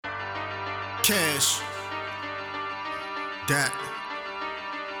cash. That.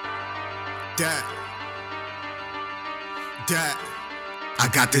 I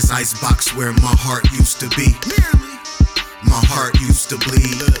got this ice box where my heart used to be. My heart used to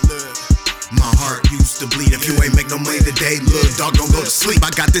bleed. My heart used to bleed. If you ain't make no money today, little dog don't go to sleep. I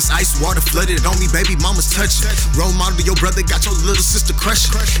got this ice water flooded on me, baby mama's touching. Role model to your brother, got your little sister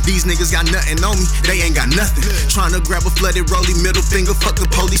crushing. These niggas got nothing on me, they ain't got nothing. Trying to grab a flooded rollie, middle finger, fuck the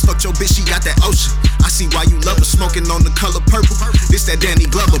police, fuck your bitch, she got that ocean. I see why you love her, smoking on the color purple. This that Danny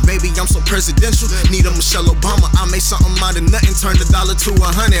Glover, baby, I'm so presidential. Need a Michelle Obama, I made something out of nothing, turn the dollar to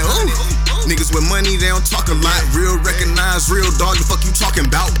 100. Ooh. Niggas with money, they don't talk a lot. Real recognize, real dog, the fuck you talking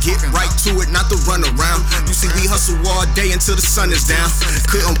about? Get right to it, not to run around. You see, we hustle all day until the sun is down.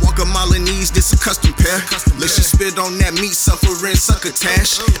 Couldn't walk a mile in these, this a custom pair. Let you spit on that meat, suffering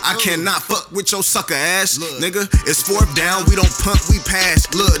succotash. I cannot fuck with your sucker ass. Nigga, it's fourth down, we don't punt, we pass.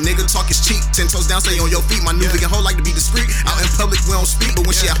 Look, nigga, talk is cheap, 10 toes down, stay on your feet. My new vegan hoe like to be discreet. Out in public, we don't speak, but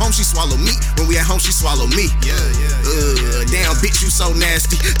when she at home, she swallow me. When we at home, she swallow me. Damn, bitch, you so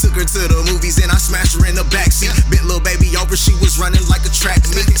nasty. Took her to the movies and I smashed her in the backseat. Bent little baby over, she was running like a track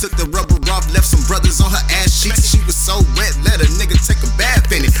meet. Took the rubber off, left some brothers on her ass cheeks. She was so wet, let a nigga take a bath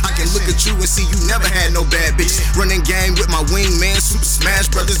in it. I can look at you and see you never had no bad bitches. Running game with my wingman, Super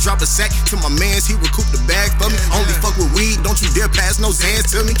Smash Brothers. Drop a sack to my mans, he recoup the bag for me. Only fuck with weed, don't you dare pass no Zans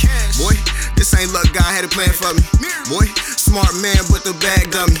to me. Boy, this ain't luck, God had a plan for me. Boy, smart man but the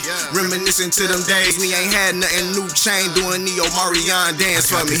bag dummy. Reminiscing to them days, we ain't had nothing. New chain doing Neo Marion dance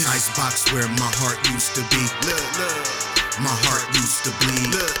for me. Ice box where my heart used to be. My heart used to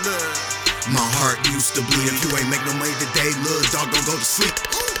bleed. My heart used to bleed. If you ain't make no money today, little dog don't go to sleep.